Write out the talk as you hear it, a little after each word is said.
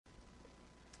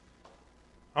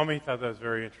How thought that was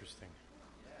very interesting?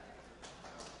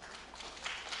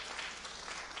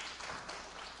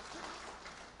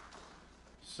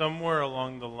 Somewhere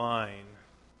along the line,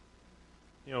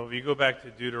 if you go back to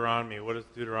Deuteronomy, what does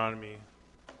Deuteronomy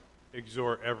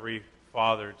exhort every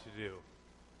father to do?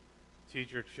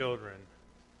 Teach your children.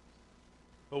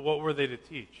 But what were they to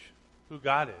teach? Who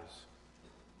God is.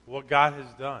 What God has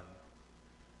done.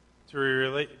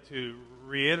 To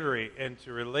reiterate and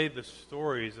to relay the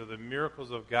stories of the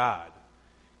miracles of God.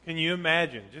 Can you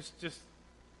imagine? Just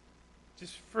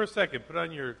for a second, put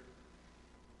on your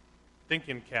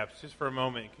thinking caps just for a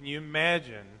moment. Can you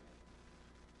imagine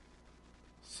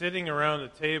sitting around the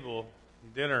table,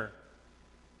 dinner,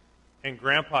 and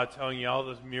Grandpa telling you all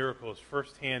those miracles,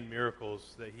 firsthand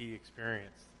miracles that he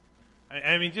experienced?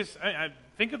 I mean,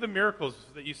 think of the miracles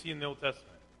that you see in the Old Testament.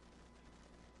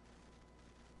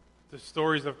 The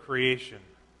stories of creation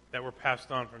that were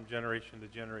passed on from generation to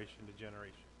generation to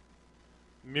generation.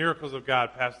 Miracles of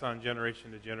God passed on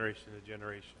generation to generation to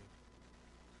generation.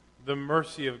 The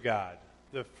mercy of God,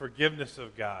 the forgiveness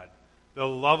of God, the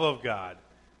love of God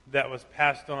that was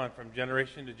passed on from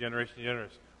generation to generation to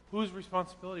generation. Whose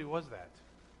responsibility was that?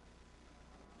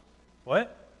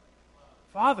 What?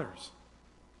 Fathers.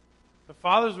 The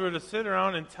fathers were to sit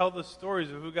around and tell the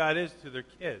stories of who God is to their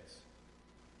kids.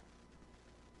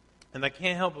 And I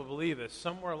can't help but believe that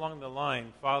somewhere along the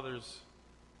line, fathers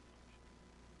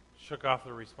shook off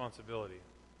their responsibility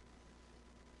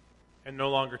and no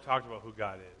longer talked about who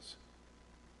God is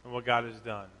and what God has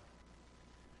done.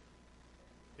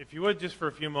 If you would, just for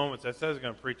a few moments, I said I was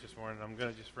going to preach this morning. I'm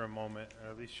going to just for a moment,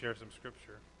 or at least share some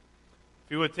scripture.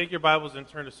 If you would, take your Bibles and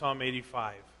turn to Psalm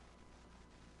 85.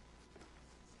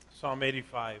 Psalm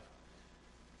 85.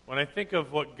 When I think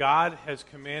of what God has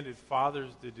commanded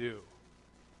fathers to do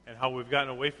and how we've gotten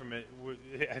away from it,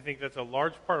 I think that's a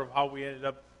large part of how we ended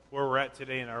up where we're at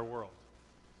today in our world,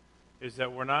 is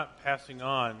that we're not passing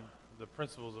on the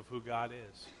principles of who God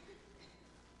is.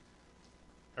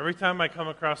 Every time I come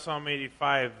across Psalm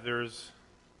 85, there's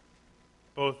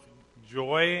both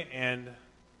joy and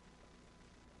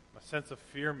a sense of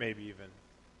fear, maybe even,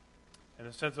 and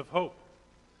a sense of hope.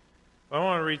 But I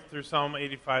want to read through Psalm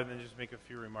 85 and then just make a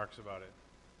few remarks about it.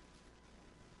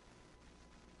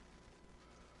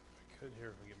 If I could here,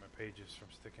 if I get my pages from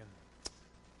sticking.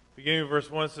 Beginning of verse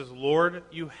 1, it says, Lord,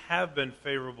 you have been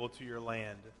favorable to your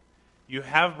land. You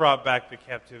have brought back the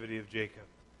captivity of Jacob.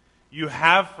 You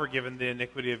have forgiven the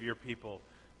iniquity of your people.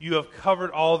 You have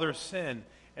covered all their sin.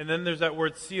 And then there's that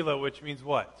word Selah, which means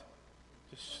what?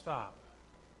 Just stop.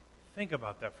 Think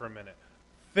about that for a minute.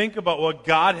 Think about what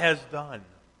God has done.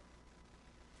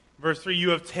 Verse 3, you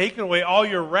have taken away all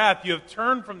your wrath. You have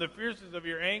turned from the fierceness of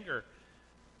your anger.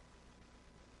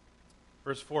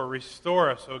 Verse 4,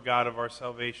 restore us, O God of our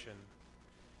salvation,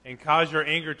 and cause your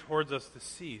anger towards us to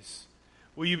cease.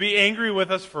 Will you be angry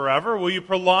with us forever? Will you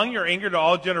prolong your anger to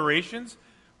all generations?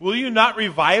 Will you not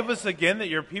revive us again that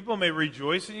your people may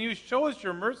rejoice in you? Show us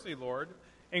your mercy, Lord,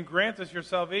 and grant us your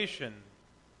salvation.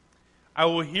 I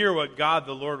will hear what God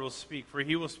the Lord will speak, for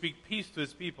he will speak peace to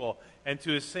his people and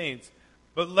to his saints.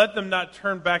 But let them not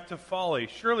turn back to folly.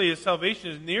 Surely his salvation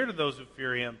is near to those who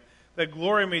fear him, that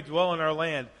glory may dwell in our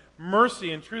land.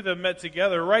 Mercy and truth have met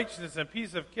together. Righteousness and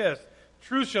peace have kissed.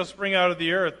 Truth shall spring out of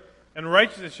the earth, and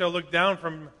righteousness shall look down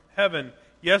from heaven.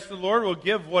 Yes, the Lord will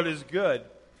give what is good,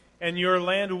 and your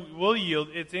land will yield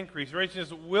its increase.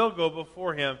 Righteousness will go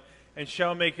before him, and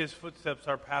shall make his footsteps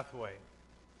our pathway.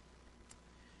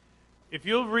 If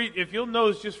you'll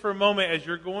notice just for a moment as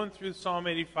you're going through Psalm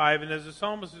 85, and as the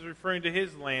psalmist is referring to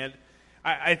his land,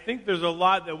 I think there's a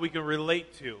lot that we can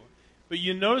relate to. But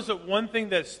you notice that one thing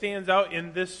that stands out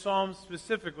in this psalm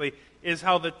specifically is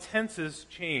how the tenses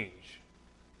change.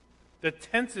 The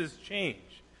tenses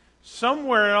change.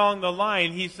 Somewhere along the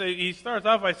line, he starts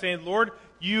off by saying, Lord,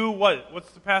 you what?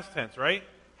 What's the past tense, right?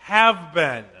 Have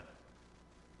been.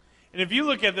 And if you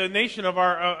look at the nation of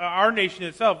our nation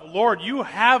itself, Lord, you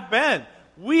have been.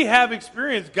 We have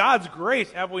experienced God's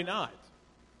grace, have we not?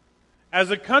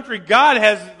 As a country, God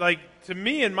has, to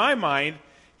me in my mind,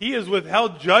 he has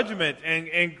withheld judgment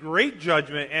and great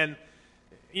judgment. And,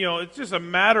 it's just a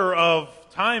matter of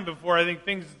time before I think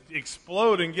things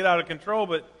explode and get out of control.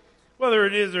 But whether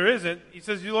it is or isn't, he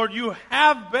says, Lord, you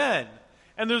have been.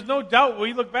 And there's no doubt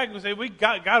we look back and we say,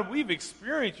 God, we've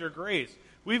experienced your grace.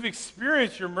 We've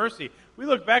experienced your mercy. We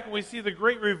look back and we see the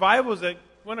great revivals that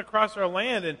went across our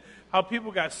land and how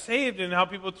people got saved and how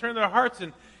people turned their hearts.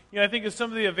 And I think of some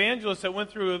of the evangelists that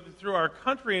went through our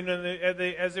country, and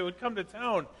as they would come to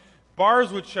town,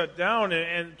 bars would shut down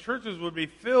and churches would be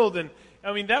filled. And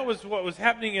that was what was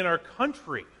happening in our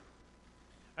country.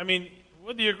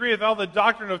 whether you agree with all the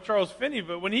doctrine of Charles Finney,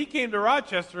 but when he came to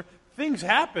Rochester, things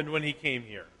happened when he came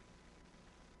here.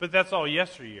 But that's all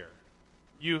yesteryear.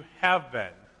 You have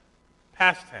been.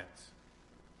 Past tense.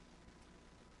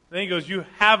 Then he goes, you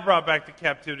have brought back the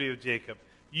captivity of Jacob.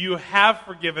 You have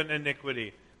forgiven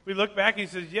iniquity. We look back, he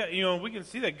says, yeah, we can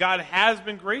see that God has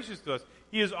been gracious to us.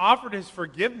 He has offered his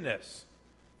forgiveness.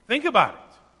 Think about it.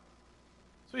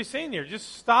 That's what he's saying here.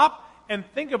 Just stop and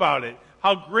think about it.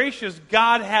 How gracious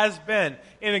God has been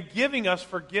in giving us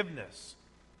forgiveness.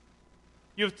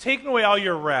 You have taken away all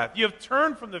your wrath. You have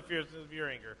turned from the fierceness of your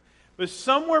anger. But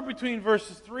somewhere between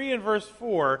verses 3 and verse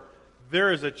 4,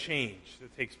 there is a change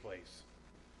that takes place.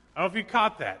 I don't know if you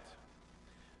caught that.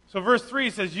 So verse 3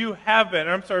 says, you have been.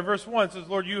 Verse 1 says,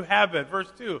 Lord, you have been.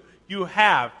 Verse 2, you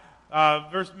have.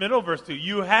 Verse 2,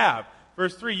 you have.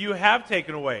 Verse 3, you have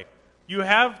taken away. You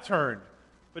have turned.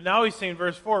 But now he's saying,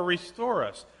 verse 4, restore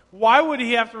us. Why would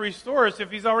he have to restore us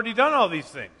if he's already done all these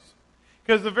things?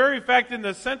 Because the very fact in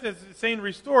the sentence saying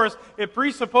restore us, it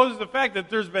presupposes the fact that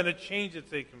there's been a change that's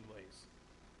taken place.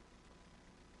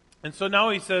 And so now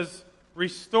he says,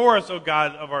 restore us, O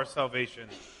God of our salvation,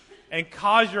 and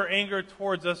cause your anger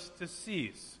towards us to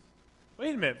cease.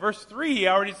 Wait a minute. Verse 3, he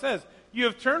already says, you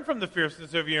have turned from the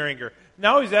fierceness of your anger.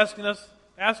 Now he's asking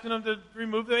them to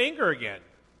remove the anger again.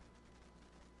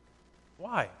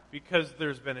 Why? Because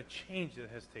there's been a change that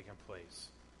has taken place.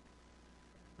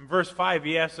 In verse 5,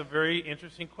 he asks a very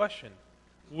interesting question.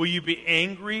 Will you be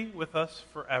angry with us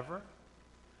forever?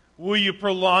 Will you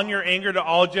prolong your anger to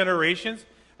all generations?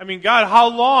 I mean, God, how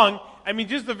long? I mean,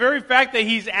 just the very fact that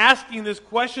he's asking this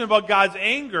question about God's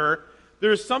anger,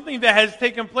 there's something that has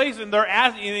taken place, and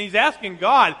he's asking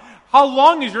God, how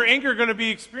long is your anger going to be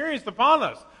experienced upon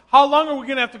us? How long are we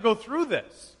going to have to go through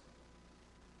this?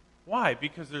 Why?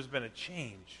 Because there's been a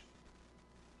change.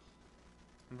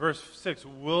 In verse 6,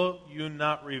 will you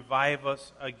not revive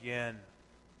us again?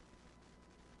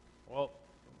 Well,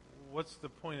 what's the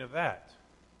point of that?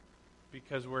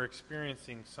 Because we're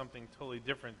experiencing something totally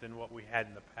different than what we had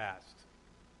in the past.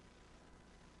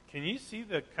 Can you see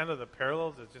the kind of the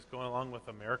parallels that's just going along with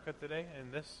America today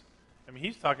in this? I mean,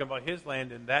 he's talking about his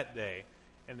land in that day,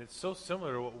 and it's so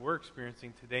similar to what we're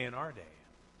experiencing today in our day.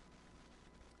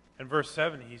 In verse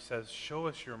 7, he says, show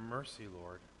us your mercy,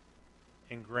 Lord,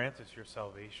 and grant us your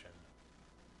salvation.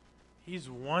 He's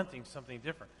wanting something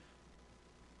different.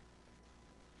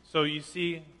 So you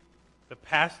see the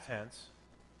past tense.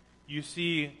 You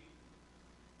see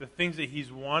the things that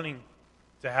he's wanting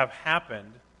to have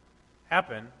happen.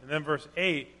 And then verse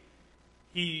 8,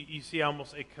 you see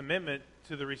almost a commitment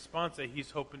to the response that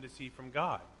he's hoping to see from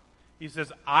God. He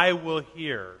says, I will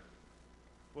hear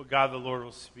what God the Lord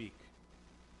will speak.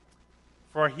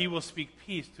 For he will speak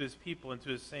peace to his people and to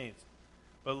his saints,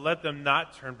 but let them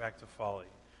not turn back to folly.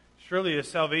 Surely his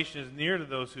salvation is near to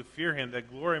those who fear him,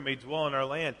 that glory may dwell in our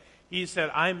land. He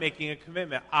said, I'm making a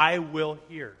commitment. I will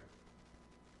hear.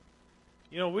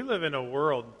 You know, we live in a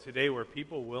world today where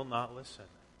people will not listen.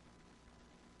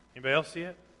 Anybody else see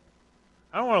it?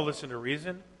 I don't want to listen to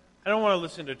reason. I don't want to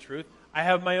listen to truth. I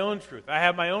have my own truth. I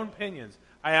have my own opinions.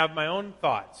 I have my own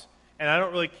thoughts. And I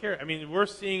don't really care. I mean, we're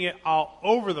seeing it all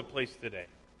over the place today.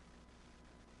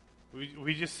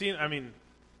 We just see, I mean,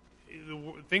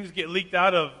 things get leaked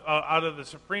out of the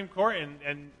Supreme Court,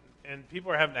 and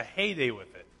people are having a heyday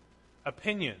with it.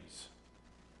 Opinions.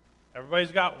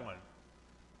 Everybody's got one.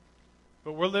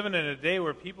 But we're living in a day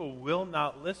where people will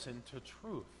not listen to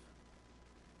truth.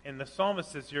 And the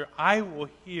psalmist says here, I will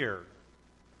hear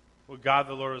what God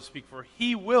the Lord will speak, for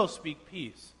he will speak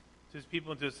peace to his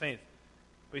people and to his saints.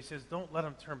 But he says, don't let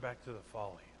them turn back to the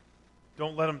folly.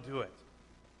 Don't let them do it.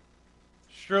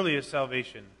 Surely his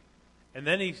salvation. And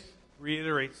then he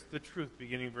reiterates the truth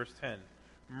beginning verse 10.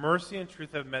 Mercy and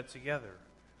truth have met together.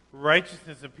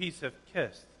 Righteousness and peace have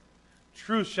kissed.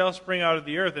 Truth shall spring out of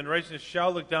the earth, and righteousness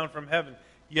shall look down from heaven.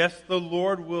 Yes, the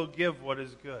Lord will give what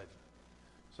is good.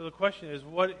 So the question is,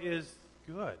 what is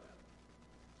good?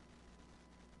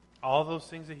 All those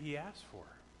things that he asked for.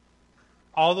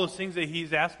 All those things that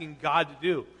he's asking God to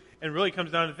do. And really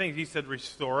comes down to things. He said,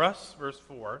 restore us, verse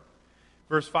 4.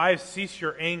 Verse 5, cease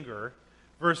your anger.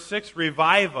 Verse 6,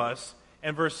 revive us.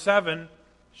 And verse 7,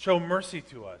 show mercy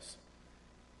to us.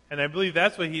 And I believe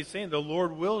that's what he's saying. The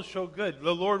Lord will show good.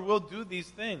 The Lord will do these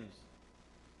things.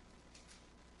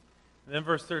 And then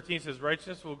verse 13 says,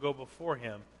 righteousness will go before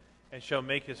him and shall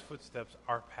make his footsteps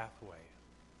our pathway.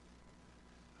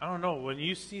 I don't know. When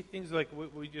you see things like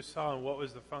what we just saw and what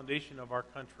was the foundation of our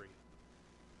country,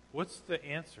 what's the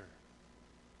answer?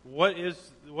 What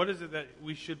is it that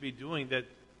we should be doing that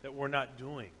we're not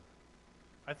doing?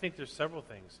 I think there's several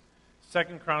things. 2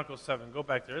 Chronicles 7. Go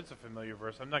back there. It's a familiar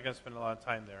verse. I'm not going to spend a lot of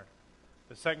time there.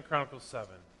 The 2 Chronicles 7.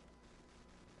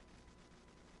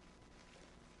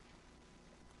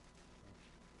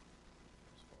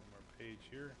 Just one more page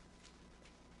here.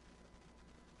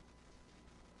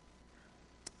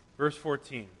 Verse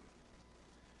 14.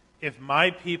 If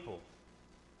my people,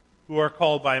 who are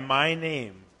called by my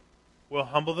name, will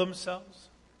humble themselves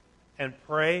and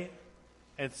pray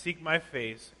and seek my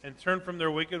face and turn from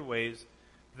their wicked ways,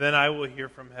 then I will hear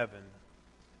from heaven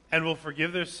and will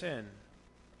forgive their sin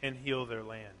and heal their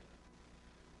land.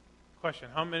 Question,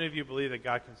 how many of you believe that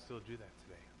God can still do that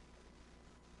today?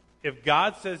 If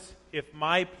God says, if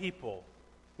my people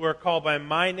who are called by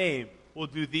my name will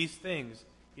do these things,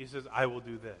 he says, I will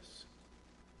do this.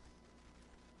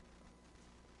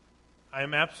 I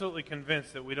am absolutely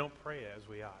convinced that we don't pray as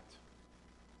we ought.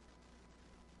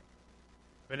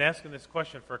 I've been asking this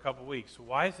question for a couple weeks.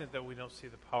 Why is it that we don't see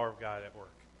the power of God at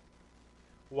work?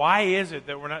 Why is it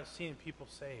that we're not seeing people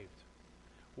saved?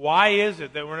 Why is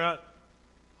it that we're not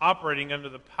operating under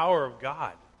the power of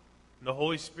God and the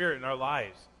Holy Spirit in our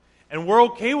lives? And we're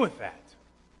okay with that.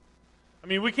 I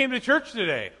mean, we came to church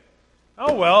today.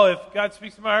 Oh, well, if God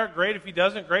speaks to my heart, great. If he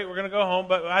doesn't, great. We're going to go home.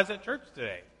 But I was at church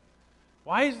today.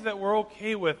 Why is it that we're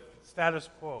okay with status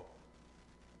quo?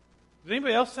 Does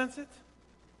anybody else sense it?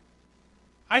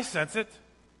 I sense it.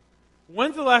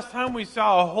 When's the last time we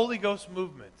saw a Holy Ghost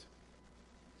movement?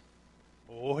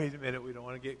 Oh, wait a minute. We don't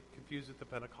want to get confused with the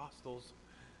Pentecostals.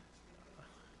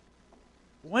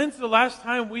 When's the last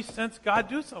time we sensed God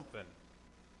do something?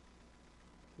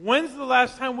 When's the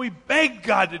last time we begged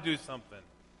God to do something?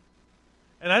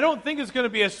 And I don't think it's going to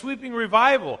be a sweeping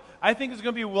revival. I think it's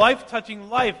going to be life-touching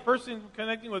life, person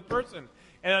connecting with person,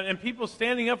 and people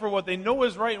standing up for what they know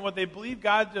is right and what they believe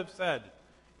God to have said.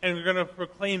 And we're going to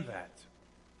proclaim that.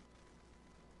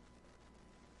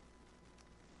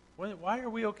 Why are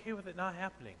we okay with it not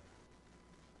happening?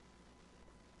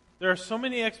 There are so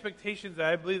many expectations that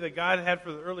I believe that God had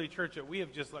for the early church that we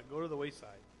have just let go to the wayside.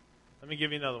 Let me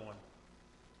give you another one.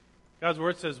 God's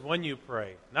word says when you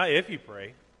pray, not if you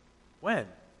pray. When?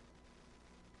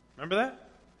 Remember that?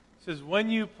 It says,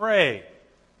 when you pray,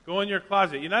 go in your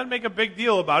closet. You're not going to make a big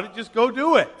deal about it. Just go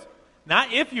do it.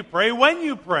 Not if you pray, when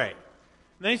you pray. And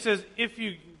then he says, if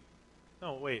you...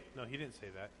 No, wait. No, he didn't say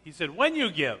that. He said, when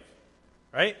you give.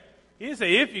 Right? He didn't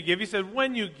say if you give. He said,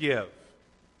 when you give.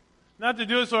 Not to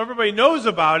do it so everybody knows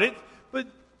about it, but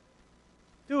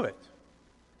do it.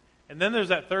 And then there's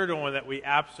that third one that we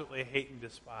absolutely hate and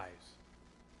despise.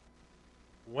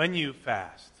 When you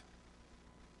fast.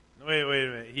 Wait a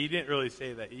minute. He didn't really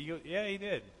say that. Yeah, he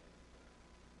did.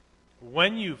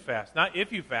 When you fast. Not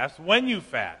if you fast, when you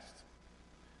fast.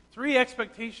 3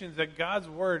 expectations that God's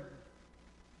word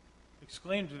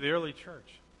exclaimed to the early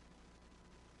church.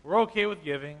 We're okay with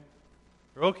giving.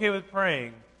 We're okay with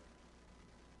praying.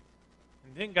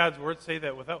 And didn't God's word say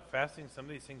that without fasting, some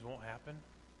of these things won't happen?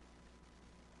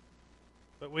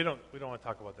 But we don't want to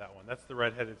talk about that one. That's the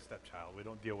red-headed stepchild. We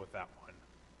don't deal with that one.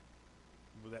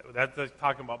 That's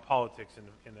talking about politics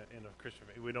in a Christian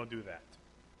faith. We don't do that.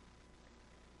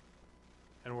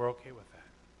 And we're okay with that.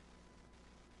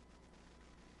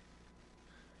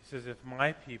 He says, if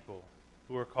my people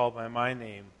who are called by my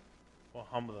name will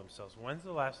humble themselves. When's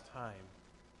the last time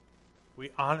we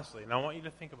honestly, and I want you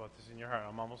to think about this in your heart,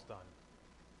 I'm almost done.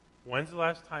 When's the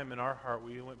last time in our heart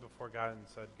we went before God and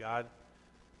said, God,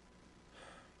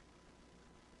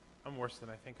 I'm worse than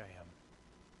I think I am.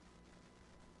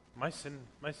 My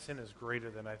sin is greater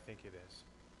than I think it is.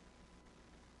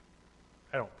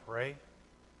 I don't pray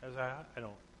as I ought. I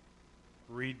don't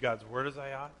read God's word as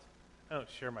I ought. I don't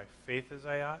share my faith as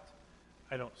I ought.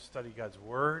 I don't study God's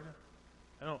word.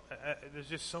 There's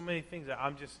just so many things that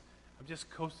I'm just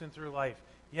coasting through life.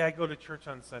 Yeah, I go to church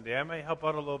on Sunday. I might help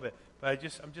out a little bit, but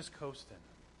I'm just coasting.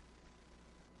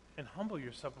 And humble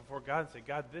yourself before God and say,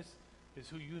 God, this is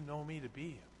who you know me to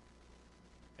be.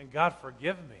 And God,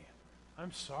 forgive me.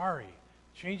 I'm sorry.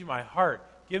 Change my heart.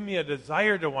 Give me a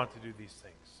desire to want to do these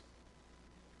things.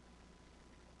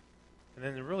 And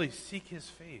then to really seek his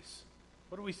face.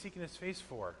 What are we seeking his face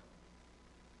for?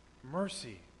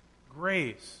 Mercy,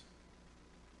 grace.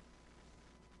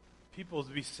 People to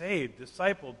be saved,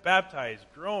 discipled, baptized,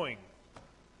 growing.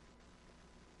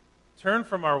 Turn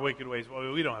from our wicked ways.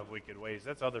 Well, we don't have wicked ways.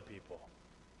 That's other people.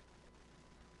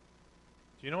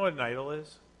 Do you know what an idol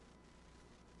is?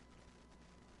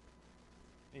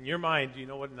 In your mind, do you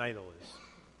know what an idol is?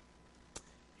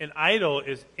 An idol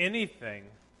is anything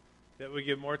that we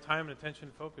give more time and attention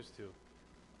and focus to.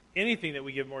 Anything that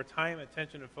we give more time,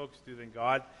 attention, and focus to than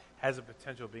God has a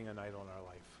potential of being an idol in our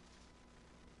life.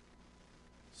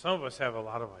 Some of us have a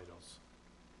lot of idols.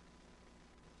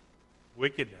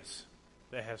 wickedness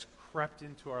that has crept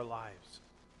into our lives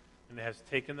and it has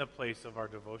taken the place of our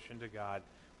devotion to God.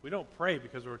 We don't pray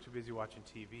because we're too busy watching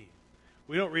TV.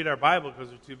 We don't read our Bible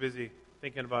because we're too busy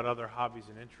thinking about other hobbies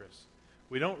and interests.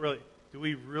 We don't really, do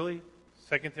we really,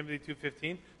 2 Timothy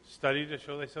 2:15, study to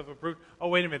show thyself approved? Oh,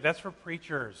 wait a minute, that's for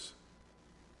preachers.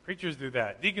 Preachers do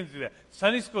that. Deacons do that.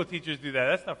 Sunday school teachers do that.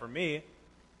 That's not for me.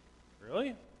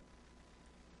 Really?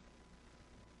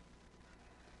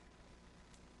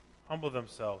 Humble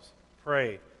themselves.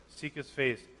 Pray. Seek his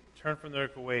face. Turn from their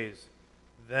wicked ways.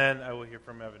 Then I will hear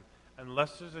from heaven.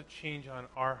 Unless there's a change on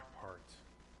our part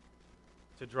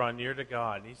to draw near to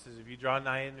God. And he says, if you draw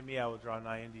nigh into me, I will draw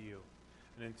nigh into you.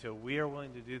 And until we are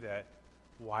willing to do that,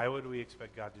 why would we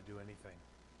expect God to do anything?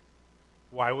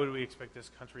 Why would we expect this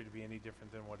country to be any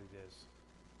different than what it is?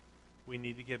 We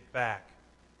need to get back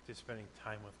to spending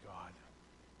time with God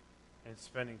and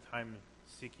spending time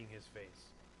seeking his face.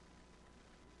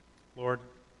 Lord,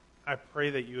 I pray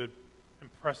that you would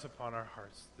impress upon our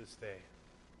hearts this day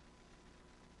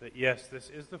that yes, this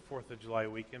is the 4th of July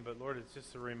weekend, but Lord, it's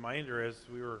just a reminder as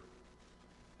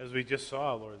we just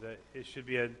saw, Lord, that it should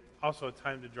be also a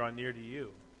time to draw near to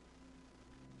you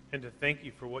and to thank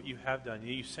you for what you have done.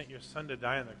 You sent your Son to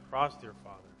die on the cross, dear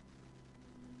Father.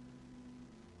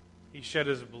 He shed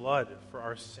his blood for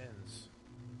our sins.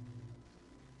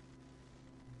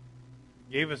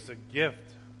 Gave us a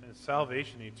gift and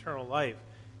salvation, eternal life.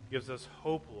 Gives us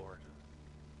hope, Lord.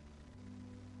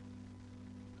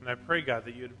 And I pray, God,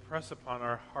 that you would press upon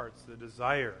our hearts the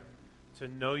desire to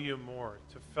know you more,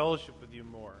 to fellowship with you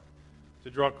more,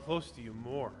 to draw close to you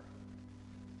more.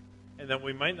 And that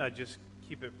we might not just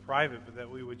keep it private, but that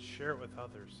we would share it with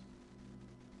others.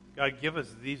 God, give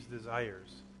us these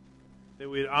desires, that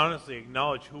we'd honestly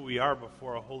acknowledge who we are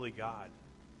before a holy God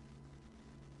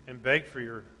and beg for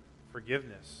your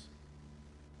forgiveness,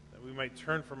 that we might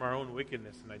turn from our own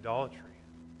wickedness and idolatry.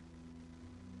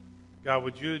 God,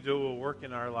 would you do a work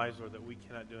in our lives, Lord, that we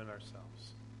cannot do in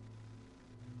ourselves?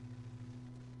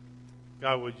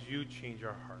 God, would you change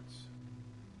our hearts?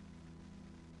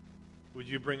 Would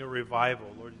you bring a revival?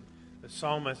 Lord, the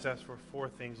psalmist asked for 4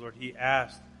 things, Lord. He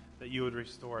asked that you would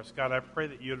restore us. God, I pray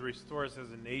that you would restore us as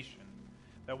a nation,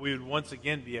 that we would once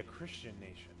again be a Christian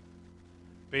nation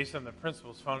based on the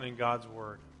principles found in God's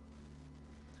word.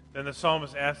 Then the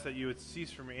psalmist asked that you would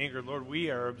cease from your anger. Lord, we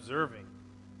are observing,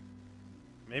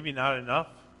 maybe not enough,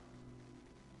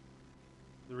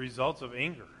 the results of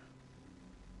anger.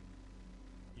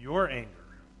 Your anger.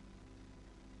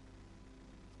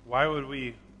 Why would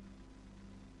we,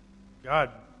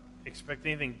 God, expect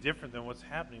anything different than what's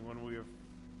happening when we have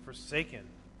forsaken,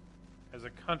 as a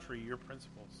country, your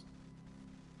principles?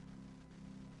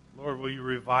 Lord, will you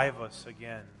revive us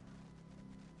again?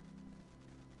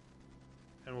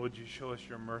 And would you show us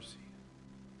your mercy?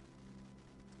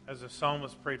 As the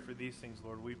psalmist prayed for these things,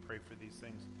 Lord, we pray for these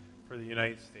things for the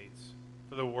United States,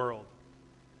 for the world.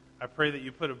 I pray that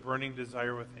you put a burning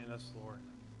desire within us, Lord,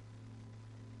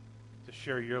 to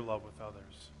share your love with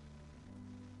others.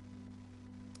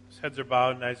 As heads are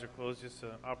bowed and eyes are closed, just an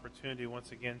opportunity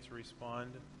once again to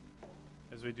respond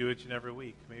as we do each and every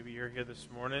week. Maybe you're here this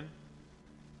morning.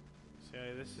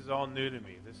 Say, this is all new to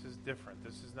me. This is different.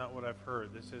 This is not what I've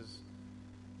heard. This is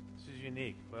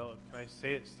unique. Well, can I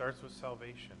say it starts with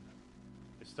salvation?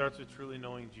 It starts with truly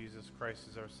knowing Jesus Christ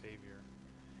as our Savior.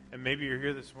 And maybe you're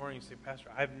here this morning and say, Pastor,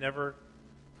 I've never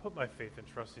put my faith and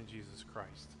trust in Jesus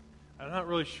Christ. I'm not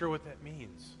really sure what that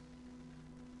means.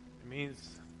 It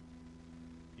means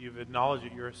you've acknowledged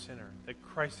that you're a sinner, that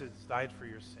Christ has died for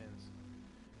your sins,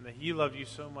 and that he loved you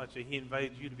so much that he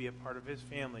invited you to be a part of his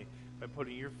family by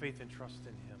putting your faith and trust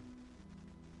in him.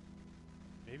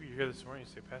 Maybe you're here this morning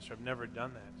and say, Pastor, I've never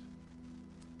done that,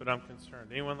 but I'm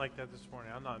concerned. Anyone like that this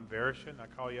morning? I'll not embarrass you, and I'll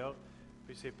call you out. If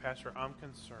you say, Pastor, I'm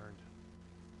concerned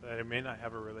that I may not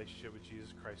have a relationship with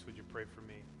Jesus Christ. Would you pray for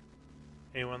me?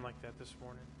 Anyone like that this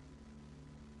morning?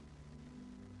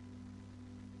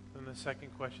 Then the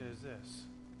second question is this.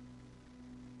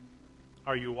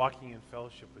 Are you walking in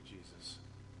fellowship with Jesus?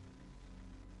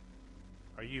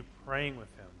 Are you praying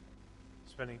with him,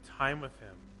 spending time with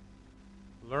him,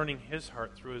 learning his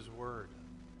heart through his word,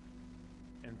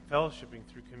 and fellowshipping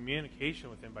through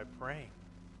communication with him by praying?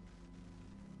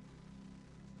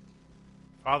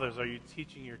 Fathers, are you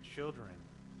teaching your children,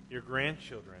 your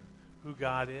grandchildren, who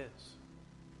God is?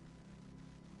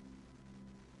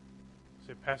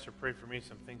 Say, Pastor, pray for me.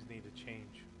 Some things need to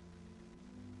change.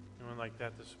 Anyone like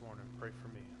that this morning? Pray for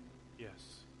me. Yes,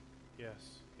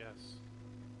 yes, yes.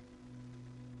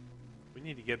 We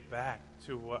need to get back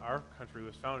to what our country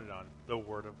was founded on, the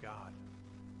Word of God.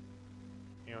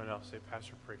 Anyone else say,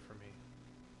 Pastor, pray for me?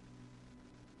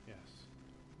 Yes.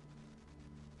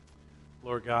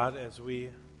 Lord God, as we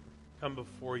come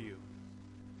before you,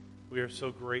 we are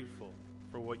so grateful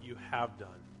for what you have done.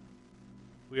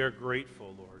 We are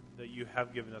grateful, Lord, that you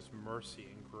have given us mercy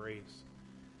and grace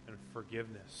and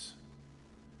forgiveness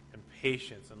and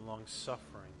patience and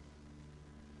long-suffering.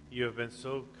 You have been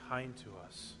so kind to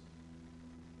us.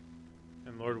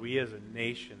 And Lord, we as a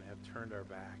nation have turned our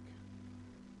back.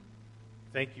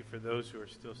 Thank you for those who are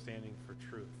still standing for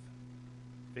truth.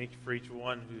 Thank you for each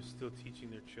one who is still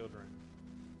teaching their children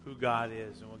who God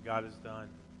is and what God has done.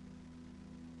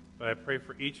 But I pray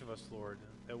for each of us, Lord,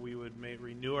 that we would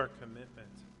renew our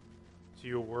commitment to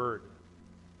your word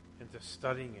and to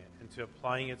studying it and to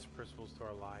applying its principles to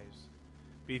our lives.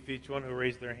 Be with each one who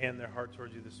raised their hand, their heart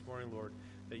towards you this morning, Lord,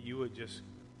 that you would just,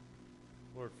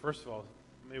 Lord, first of all,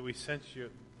 may we sense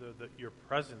your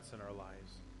presence in our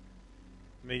lives.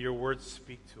 May your words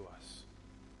speak to us.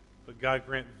 But God,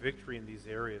 grant victory in these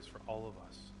areas for all of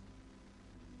us.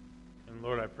 And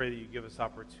Lord, I pray that you give us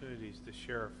opportunities to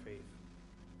share our faith,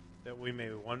 that we may,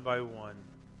 one by one,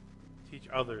 teach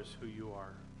others who you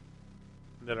are,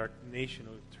 and that our nation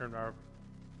would turn our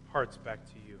hearts back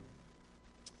to you.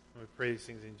 And we pray these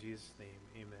things in Jesus' name.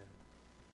 Amen.